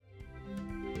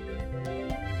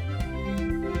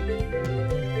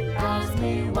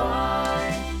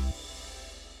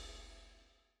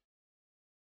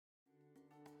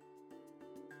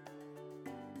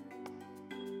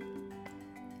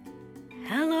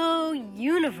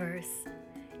universe.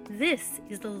 This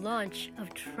is the launch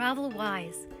of Travel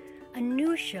Wise, a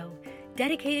new show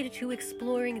dedicated to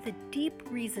exploring the deep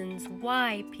reasons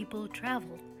why people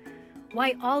travel,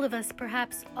 why all of us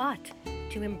perhaps ought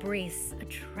to embrace a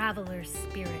traveler's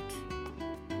spirit.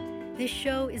 This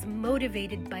show is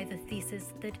motivated by the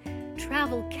thesis that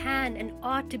travel can and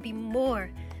ought to be more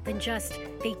than just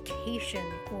vacation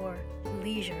or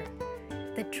leisure.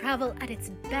 That travel at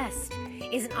its best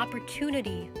is an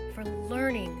opportunity for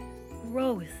learning,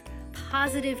 growth,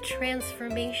 positive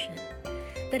transformation.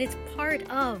 That it's part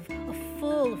of a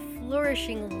full,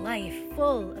 flourishing life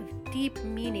full of deep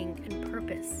meaning and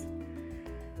purpose.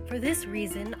 For this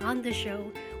reason, on the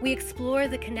show, we explore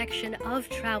the connection of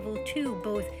travel to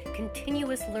both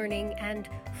continuous learning and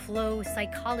flow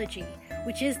psychology,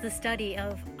 which is the study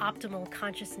of optimal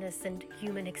consciousness and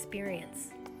human experience.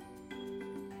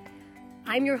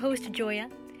 I'm your host, Joya,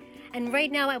 and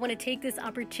right now I want to take this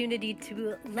opportunity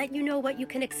to let you know what you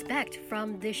can expect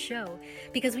from this show,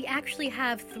 because we actually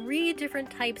have 3 different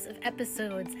types of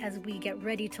episodes as we get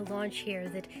ready to launch here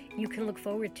that you can look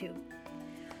forward to.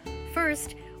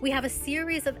 First, we have a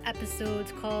series of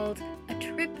episodes called A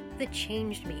Trip That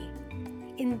Changed Me.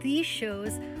 In these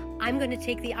shows, I'm going to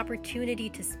take the opportunity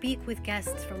to speak with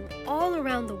guests from all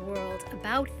around the world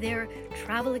about their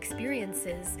travel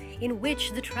experiences in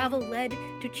which the travel led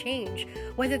to change,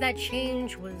 whether that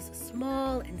change was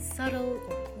small and subtle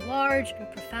or large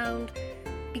and profound,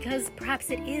 because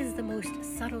perhaps it is the most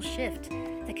subtle shift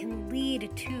that can lead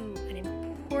to an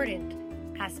important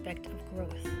aspect of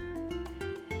growth.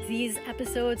 These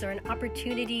episodes are an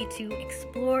opportunity to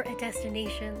explore a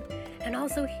destination and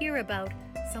also hear about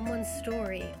someone's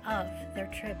story of their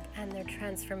trip and their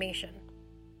transformation.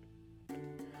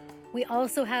 We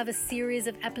also have a series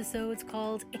of episodes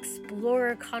called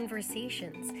Explorer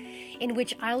Conversations, in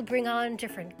which I'll bring on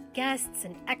different guests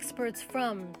and experts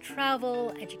from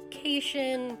travel,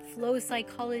 education, flow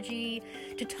psychology,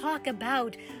 to talk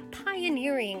about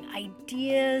pioneering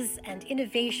ideas and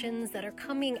innovations that are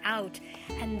coming out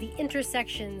and the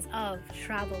intersections of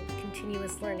travel,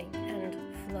 continuous learning, and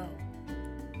flow.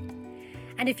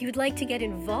 And if you'd like to get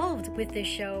involved with this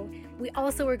show, we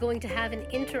also are going to have an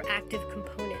interactive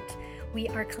component. We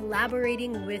are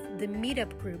collaborating with the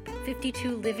meetup group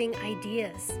 52 Living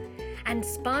Ideas and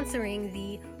sponsoring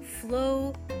the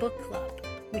Flow Book Club,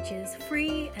 which is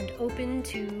free and open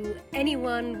to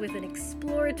anyone with an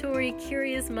exploratory,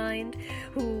 curious mind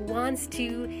who wants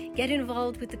to get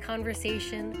involved with the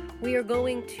conversation. We are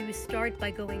going to start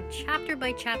by going chapter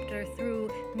by chapter through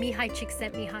Mihaly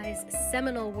Csikszentmihalyi's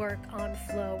seminal work on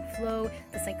flow,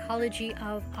 the psychology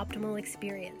of optimal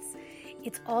experience.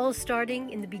 It's all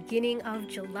starting in the beginning of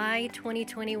July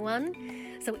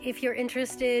 2021. So if you're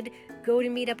interested, go to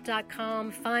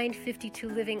meetup.com, find 52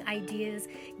 Living Ideas,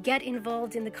 get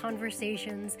involved in the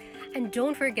conversations, and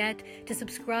don't forget to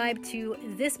subscribe to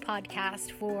this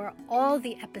podcast for all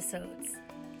the episodes.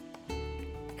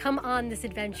 Come on this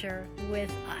adventure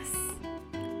with us.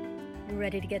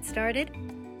 Ready to get started?